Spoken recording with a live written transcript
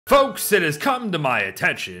Folks, it has come to my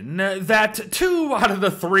attention that 2 out of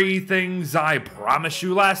the 3 things I promised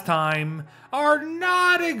you last time are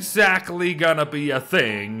not exactly gonna be a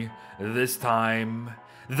thing this time.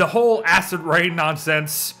 The whole acid rain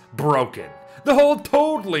nonsense, broken. The whole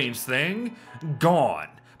Toadlings thing, gone.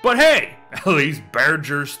 But hey, at least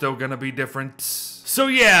Berger's still gonna be different. So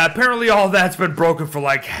yeah, apparently all that's been broken for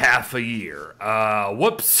like half a year.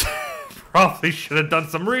 Whoops. Probably should have done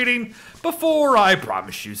some reading before I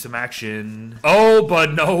promised you some action. Oh,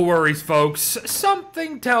 but no worries, folks.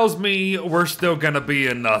 Something tells me we're still gonna be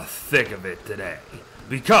in the thick of it today.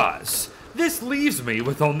 Because this leaves me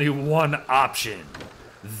with only one option.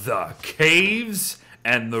 The caves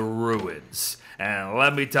and the ruins. And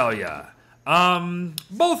let me tell ya,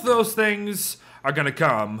 both those things are gonna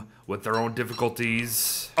come with their own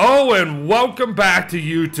difficulties. Oh, and welcome back to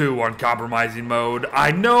you two Uncompromising Mode.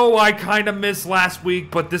 I know I kind of missed last week,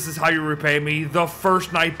 but this is how you repay me. The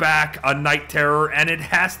first night back, a night terror, and it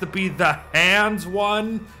has to be the hands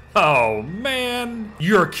one. Oh, man.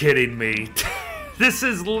 You're kidding me. This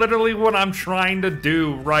is literally what I'm trying to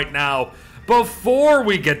do right now. Before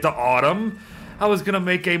we get to autumn, I was gonna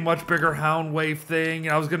make a much bigger Hound Wave thing,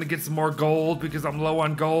 and I was gonna get some more gold because I'm low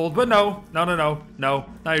on gold, but no. Now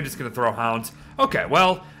you're just gonna throw hounds. Okay,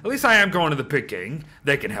 well, at least I am going to the Pit King.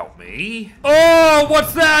 They can help me. Oh,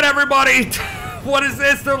 what's that, everybody? What is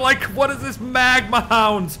this? They're like, what is this? Magma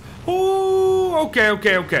hounds. Ooh,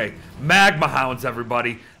 okay. Magma hounds,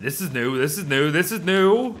 everybody. This is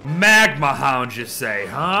new. Magma hounds, you say,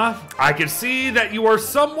 huh? I can see that you are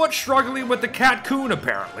somewhat struggling with the Catcoon,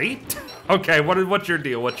 apparently. Okay, what's your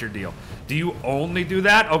deal? Do you only do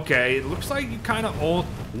that? Okay, it looks like you kind of own.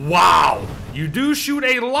 Wow, you do shoot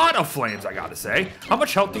a lot of flames, I gotta say. How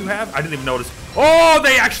much health do you have? I didn't even notice. Oh,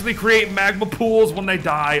 they actually create magma pools when they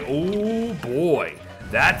die. Oh boy,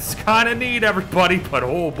 that's kind of neat, everybody. But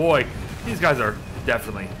oh boy, these guys are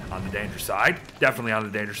definitely on the danger side.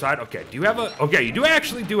 Okay, do you have a? Okay, you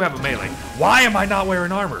actually do have a melee. Why am I not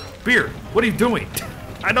wearing armor? Beard, what are you doing?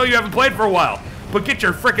 I know you haven't played for a while, but get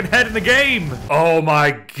your freaking head in the game. Oh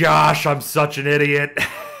my gosh, I'm such an idiot.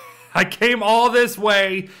 I came all this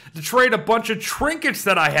way to trade a bunch of trinkets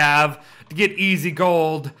that I have to get easy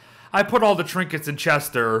gold. I put all the trinkets in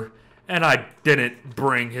Chester, and I didn't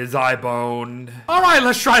bring his eye bone. All right,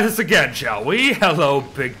 let's try this again, shall we? Hello,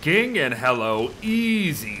 Big King, and hello,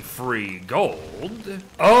 easy free gold.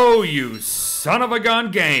 Oh, you son of a gun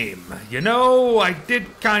game. You know, I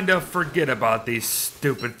did kind of forget about these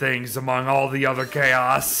stupid things among all the other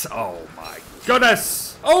chaos. Oh my goodness.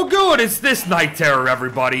 Oh good, it's this night terror,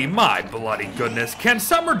 everybody. My bloody goodness. Can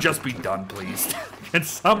summer just be done, please? Can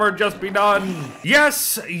summer just be done?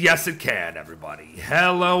 Yes, it can, everybody.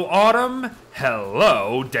 Hello, autumn.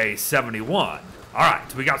 Hello, day 71. All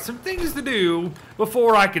right, we got some things to do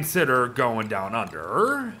before I consider going down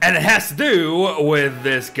under. And it has to do with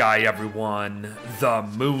this guy, everyone, the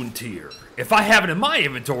moon tier. If I have it in my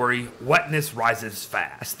inventory, wetness rises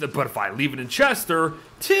fast. But if I leave it in Chester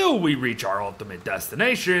till we reach our ultimate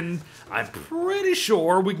destination, I'm pretty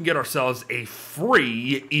sure we can get ourselves a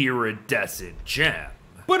free iridescent gem.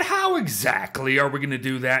 But how exactly are we going to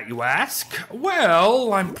do that, you ask?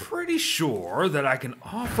 Well, I'm pretty sure that I can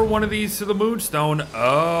offer one of these to the Moonstone.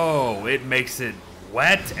 Oh, it makes it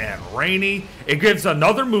wet and rainy. It gives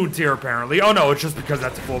another moon tier, apparently. Oh no, it's just because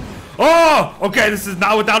that's a full... Oh, okay, this is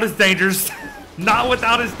not without its dangers. Not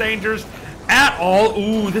without its dangers at all.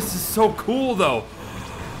 Ooh, this is so cool, though.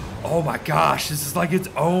 Oh my gosh, this is like its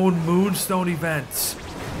own Moonstone event.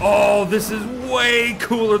 Oh, this is way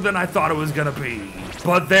cooler than I thought it was gonna be.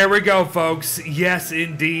 But there we go, folks. Yes,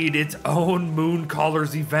 indeed, its own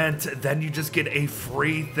Mooncallers event. Then you just get a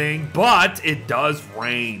free thing, but it does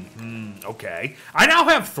rain. Okay. I now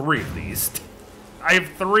have 3 of these. I have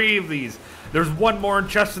 3 of these. There's one more in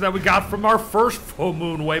Chester that we got from our first full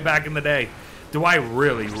moon way back in the day. Do I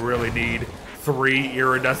really need 3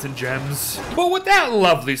 iridescent gems? But with that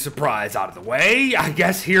lovely surprise out of the way, I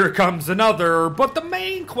guess here comes another. But the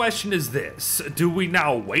main question is this. Do we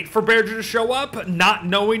now wait for Berger to show up, not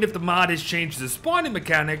knowing if the mod has changed the spawning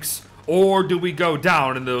mechanics, or do we go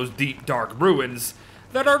down in those deep, dark ruins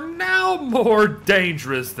that are now more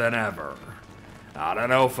dangerous than ever? I don't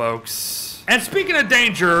know, folks. And speaking of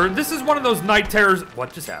danger, this is one of those night terrors.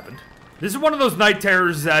 What just happened? This is one of those night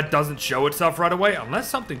terrors that doesn't show itself right away, unless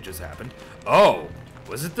something just happened. Oh,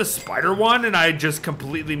 was it the spider one and I just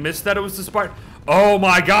completely missed that it was the spider? Oh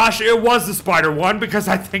my gosh, it was the spider one because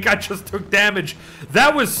I think I just took damage.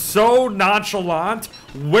 That was so nonchalant.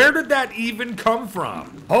 Where did that even come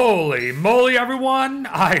from? Holy moly, everyone.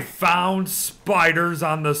 I found spiders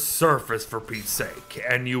on the surface, for Pete's sake.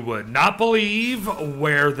 And you would not believe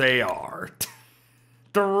where they are.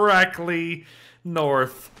 Directly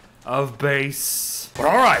north of base. But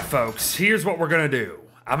alright, folks, here's what we're gonna do.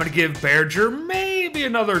 I'm gonna give Berger maybe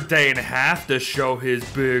another day and a half to show his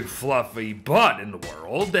big fluffy butt in the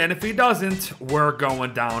world, and if he doesn't, we're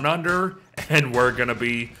going down under, and we're gonna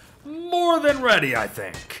be more than ready, I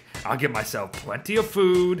think. I'll give myself plenty of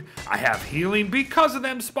food, I have healing because of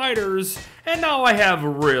them spiders, and now I have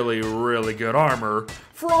really, really good armor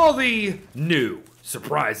for all the new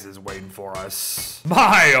surprises waiting for us.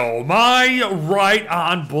 My oh my, right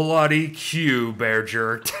on bloody cue,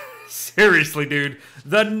 Berger. Seriously, dude,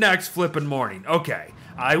 the next flippin' morning. Okay,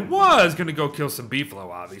 I was gonna go kill some beefalo,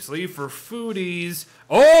 obviously, for foodies.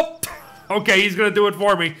 Oh, okay, he's gonna do it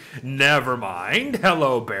for me. Never mind.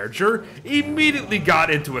 Hello, Berger. Immediately got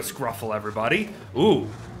into a scruffle, everybody. Ooh,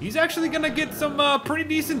 he's actually gonna get some pretty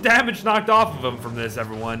decent damage knocked off of him from this,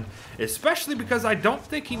 everyone. Especially because I don't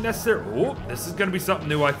think he necessarily... Oh, this is gonna be something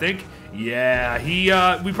new, I think. Yeah,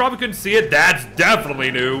 we probably couldn't see it. That's definitely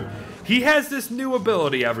new. He has this new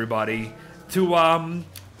ability, everybody, to,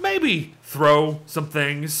 maybe throw some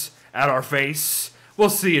things at our face. We'll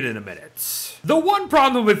see it in a minute. The one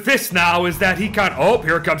problem with this now is that he can't... Oh,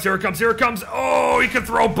 here it comes, here it comes, here it comes. Oh, he can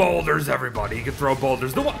throw boulders, everybody. He can throw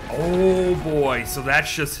boulders. The one... Oh, boy. So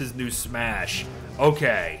that's just his new smash.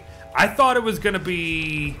 Okay. I thought it was going to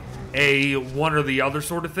be a one or the other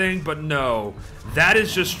sort of thing, but no. That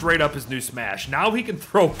is just straight up his new smash. Now he can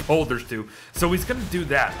throw boulders too, so he's gonna do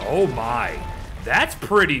that. Oh my, that's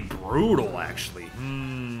pretty brutal actually.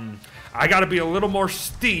 I gotta be a little more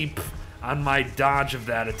steep on my dodge of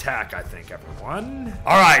that attack, I think, everyone.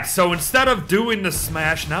 Alright, so instead of doing the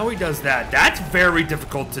smash, now he does that. That's very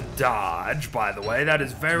difficult to dodge, by the way. That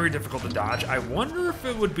is very difficult to dodge. I wonder if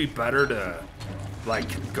it would be better to,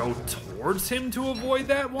 like, go towards him to avoid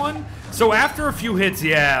that one. So after a few hits,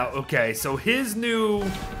 yeah, okay, so his new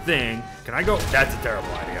thing, can I go? That's a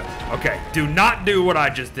terrible idea. Okay, do not do what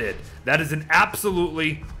I just did. That is an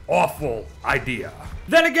absolutely awful idea.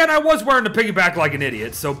 Then again, I was wearing the piggyback like an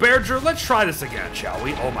idiot, so Berger, let's try this again, shall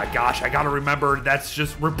we? Oh my gosh, I gotta remember that's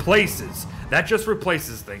just replaces. That just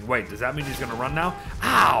replaces thing. Wait, does that mean he's gonna run now?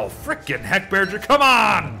 Ow, frickin' heck, Berger, come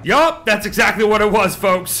on! Yup, that's exactly what it was,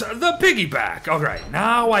 folks. The piggyback. Alright,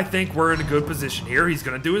 now I think we're in a good position here. He's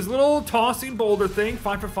gonna do his little tossing boulder thing,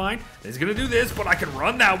 fine for fine. He's gonna do this, but I can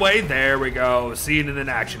run that way. There we go. Seeing it in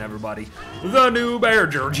action, everybody. The new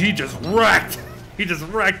Berger, he just wrecked. He just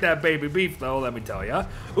wrecked that baby beef, though, let me tell ya.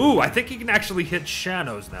 Ooh, I think he can actually hit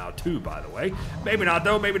Shadows now, too, by the way. Maybe not,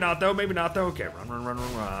 though. Maybe not, though. Maybe not, though. Okay, run, run, run,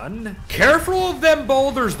 run, run. Careful of them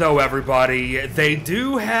boulders, though, everybody. They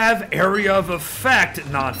do have area of effect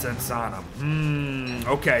nonsense on them.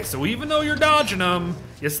 Okay, so even though you're dodging them,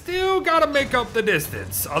 you still gotta make up the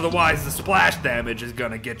distance. Otherwise, the splash damage is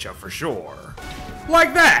gonna get you for sure.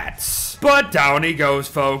 Like that. But down he goes,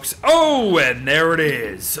 folks. Oh, and there it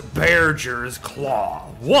is. Berger's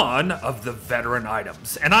Claw. One of the veteran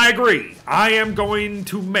items. And I agree. I am going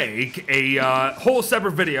to make a whole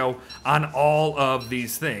separate video on all of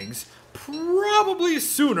these things. Probably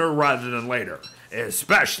sooner rather than later.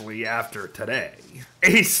 Especially after today.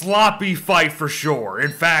 A sloppy fight for sure.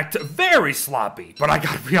 In fact, very sloppy. But I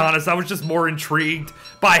gotta be honest, I was just more intrigued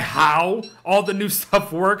by how all the new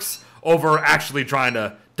stuff works over actually trying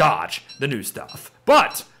to dodge the new stuff.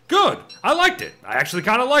 But good, I liked it. I actually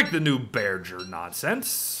kind of like the new Berger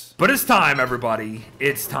nonsense. But it's time, everybody.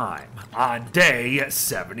 It's time. On day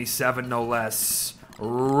 77, no less,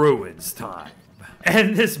 Ruins time.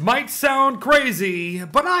 And this might sound crazy,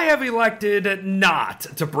 but I have elected not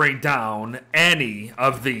to bring down any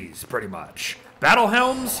of these, pretty much. Battle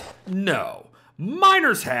Helms? No.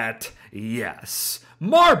 Miner's Hat? Yes.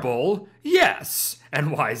 Marble? Yes.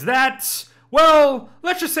 And why is that? Well,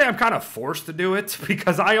 let's just say I'm kind of forced to do it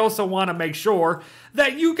because I also want to make sure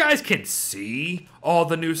that you guys can see all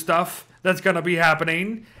the new stuff that's going to be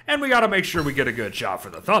happening. And we got to make sure we get a good shot for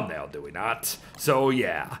the thumbnail, do we not? So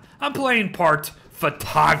yeah, I'm playing part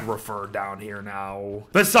photographer down here now.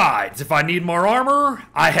 Besides, if I need more armor,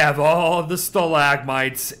 I have all of the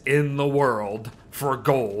stalagmites in the world for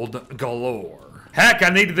gold galore. Heck, I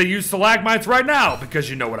needed to use stalagmites right now because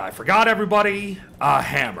you know what I forgot, everybody? A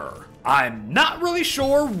hammer. I'm not really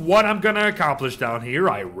sure what I'm gonna accomplish down here.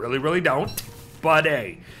 I really don't. But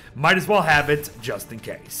hey, might as well have it just in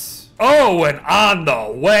case. Oh, and on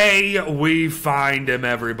the way, we find him,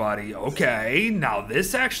 everybody. Okay, now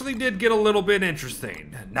this actually did get a little bit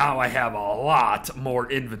interesting. Now I have a lot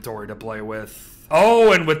more inventory to play with.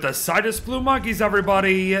 Oh, and with the Sidus Blue Monkeys,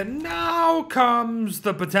 everybody, now comes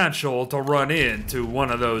the potential to run into one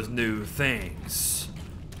of those new things.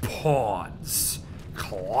 Pawns.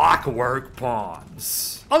 Clockwork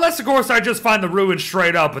pawns. Unless, of course, I just find the ruins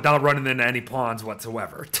straight up without running into any pawns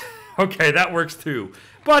whatsoever. Okay, that works too.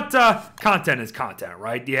 But content is content,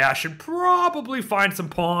 right? Yeah, I should probably find some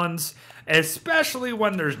pawns, especially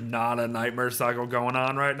when there's not a nightmare cycle going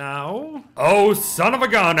on right now. Oh, son of a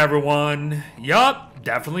gun, everyone. Yup,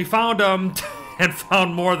 definitely found them. And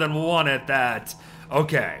found more than one at that.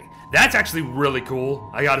 Okay, that's actually really cool,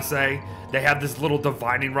 I gotta say. They have this little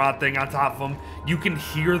divining rod thing on top of them. You can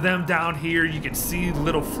hear them down here. You can see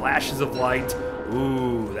little flashes of light.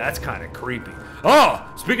 Ooh, that's kind of creepy. Oh,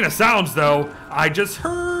 speaking of sounds though, I just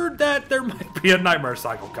heard that there might be a nightmare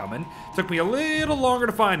cycle coming. Took me a little longer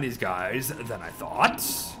to find these guys than I thought.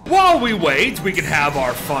 While we wait, we can have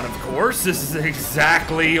our fun, of course. This is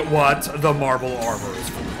exactly what the marble armor is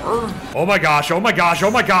for. Oh my gosh, oh my gosh,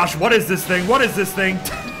 oh my gosh, what is this thing? What is this thing?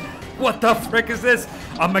 What the frick is this?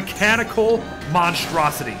 A mechanical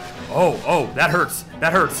monstrosity. Oh, that hurts.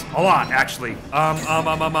 That hurts a lot, actually.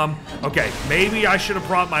 Okay, maybe I should have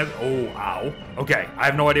brought my... Oh, ow. Okay, I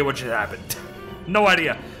have no idea what just happened. No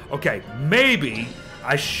idea. Okay, maybe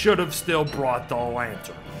I should have still brought the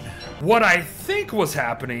lantern. What I think was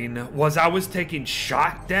happening was I was taking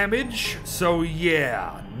shock damage. So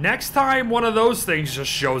yeah, next time one of those things just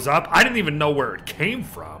shows up, I didn't even know where it came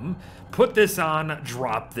from. Put this on,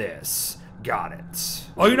 drop this. Got it.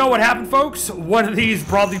 Oh, you know what happened, folks? One of these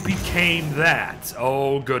probably became that.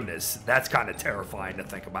 Oh, goodness. That's kind of terrifying to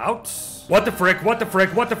think about. What the frick? What the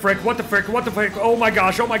frick? What the frick? What the frick? What the frick? Oh my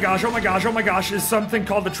gosh, oh my gosh, oh my gosh, oh my gosh. Is something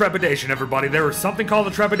called the trepidation, everybody. There is something called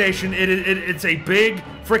the trepidation. It's a big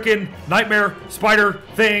freaking nightmare spider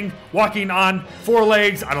thing walking on 4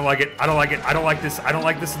 legs. I don't like it. I don't like it. I don't like this. I don't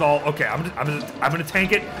like this at all. Okay, I'm gonna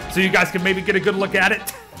tank it so you guys can maybe get a good look at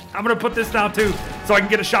it. I'm gonna put this down too, so I can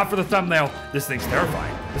get a shot for the thumbnail. This thing's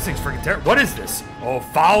terrifying. This thing's freaking terrifying. What is this? Oh,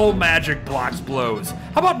 foul magic blocks blows.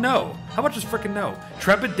 How about no? How about just freaking no?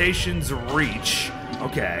 Trepidation's reach.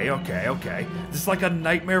 Okay. This is like a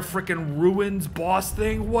nightmare freaking ruins boss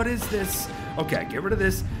thing. What is this? Okay, get rid of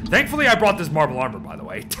this. Thankfully, I brought this marble armor, by the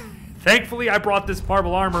way. Thankfully, I brought this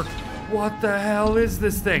marble armor. What the hell is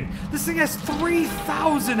this thing? This thing has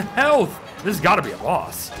 3,000 health. This has got to be a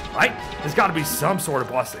boss, right? There's got to be some sort of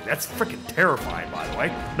boss thing. That's freaking terrifying, by the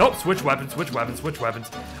way. Nope, switch weapons, switch weapons, switch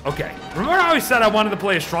weapons. Okay, remember how I said I wanted to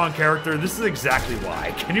play a strong character? This is exactly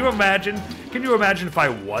why. Can you imagine? Can you imagine if I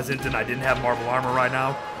wasn't and I didn't have marble armor right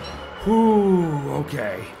now? Whew,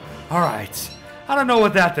 okay. All right. I don't know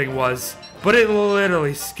what that thing was, but it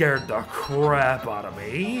literally scared the crap out of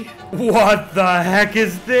me. What the heck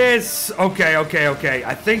is this? Okay.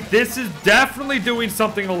 I think this is definitely doing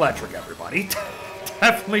something electric, everybody.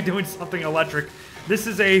 Definitely doing something electric. This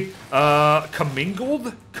is a,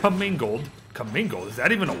 commingled? Commingled? Is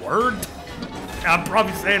that even a word? I'm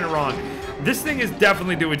probably saying it wrong. This thing is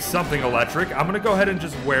definitely doing something electric. I'm gonna go ahead and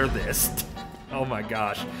just wear this. Oh my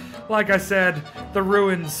gosh. Like I said, the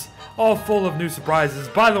ruins... all full of new surprises.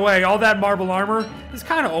 By the way, all that marble armor is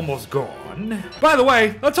kind of almost gone. By the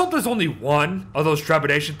way, let's hope there's only one of those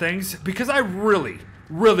trepidation things, because I really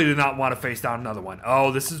do not want to face down another one.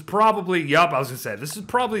 Oh, this is probably, yup, I was gonna say, this is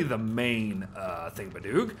probably the main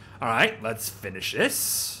thingamadoog. All right, let's finish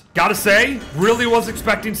this. Gotta say, really was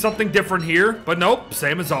expecting something different here, but nope,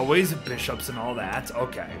 same as always, bishops and all that.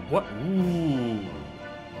 Okay, what? Ooh,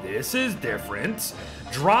 this is different.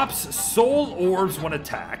 Drops soul orbs when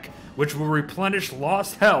attack, which will replenish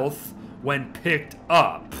lost health when picked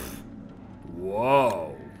up.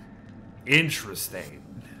 Whoa. Interesting.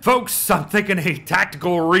 Folks, I'm thinking a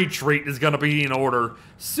tactical retreat is going to be in order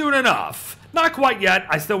soon enough. Not quite yet.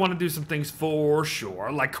 I still want to do some things for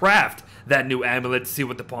sure, like craft that new amulet to see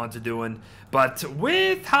what the pawns are doing. But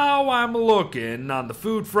with how I'm looking on the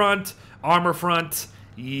food front, armor front,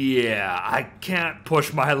 yeah, I can't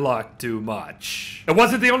push my luck too much. It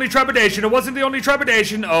wasn't the only trepidation. It wasn't the only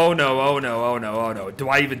trepidation. Oh no, oh no, oh no, oh no. Do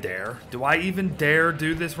I even dare? Do I even dare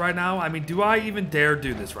do this right now? I mean, do I even dare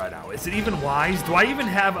do this right now? Is it even wise? Do I even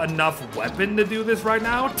have enough weapon to do this right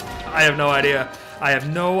now? I have no idea. I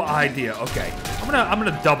have no idea. Okay, I'm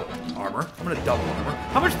gonna double armor. I'm gonna double armor.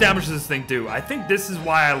 How much damage does this thing do? I think this is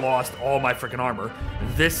why I lost all my freaking armor.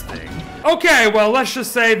 This thing. Okay, well, let's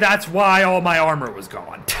just say that's why all my armor was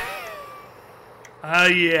gone.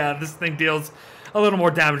 Yeah, this thing deals a little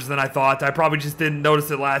more damage than I thought. I probably just didn't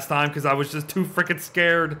notice it last time because I was just too freaking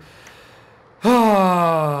scared.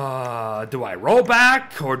 Do I roll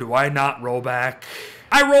back or do I not roll back?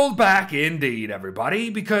 I rolled back indeed, everybody,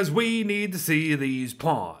 because we need to see these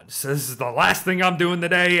pawns. This is the last thing I'm doing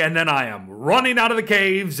today, and then I am running out of the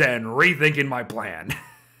caves and rethinking my plan.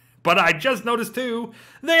 But I just noticed, too,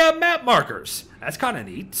 they have map markers. That's kind of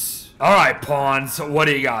neat. All right, pawns, what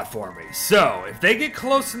do you got for me? So, if they get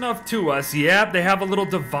close enough to us, yep, they have a little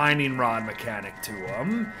divining rod mechanic to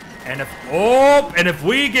them. And if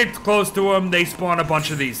we get close to them, they spawn a bunch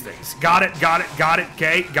of these things. Got it,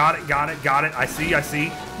 okay, got it. I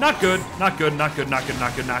see. Not good.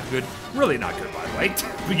 Really not good, by the way.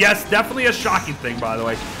 But yes, definitely a shocking thing, by the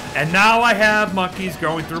way. And now I have monkeys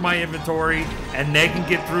going through my inventory, and they can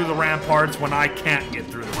get through the ramparts when I can't get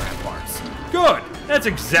through the ramparts. Good. That's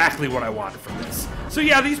exactly what I wanted from this. So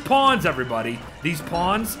yeah, these pawns, everybody, these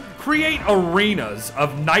pawns create arenas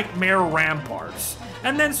of nightmare ramparts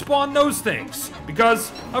and then spawn those things.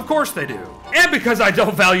 Because, of course they do. And because I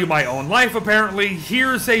don't value my own life, apparently,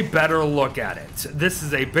 here's a better look at it. This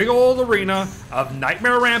is a big old arena of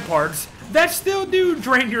nightmare ramparts that still do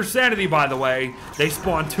drain your sanity, by the way. They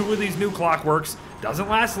spawn 2 of these new Clockworks. Doesn't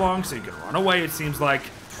last long, so you can run away, it seems like.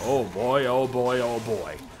 Oh boy.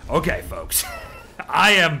 Okay, folks.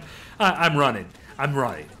 I'm running.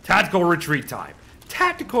 Tactical retreat time.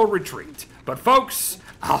 Tactical retreat. But folks,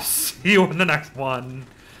 I'll see you in the next one.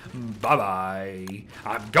 Bye-bye.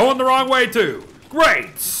 I'm going the wrong way too.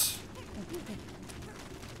 Great.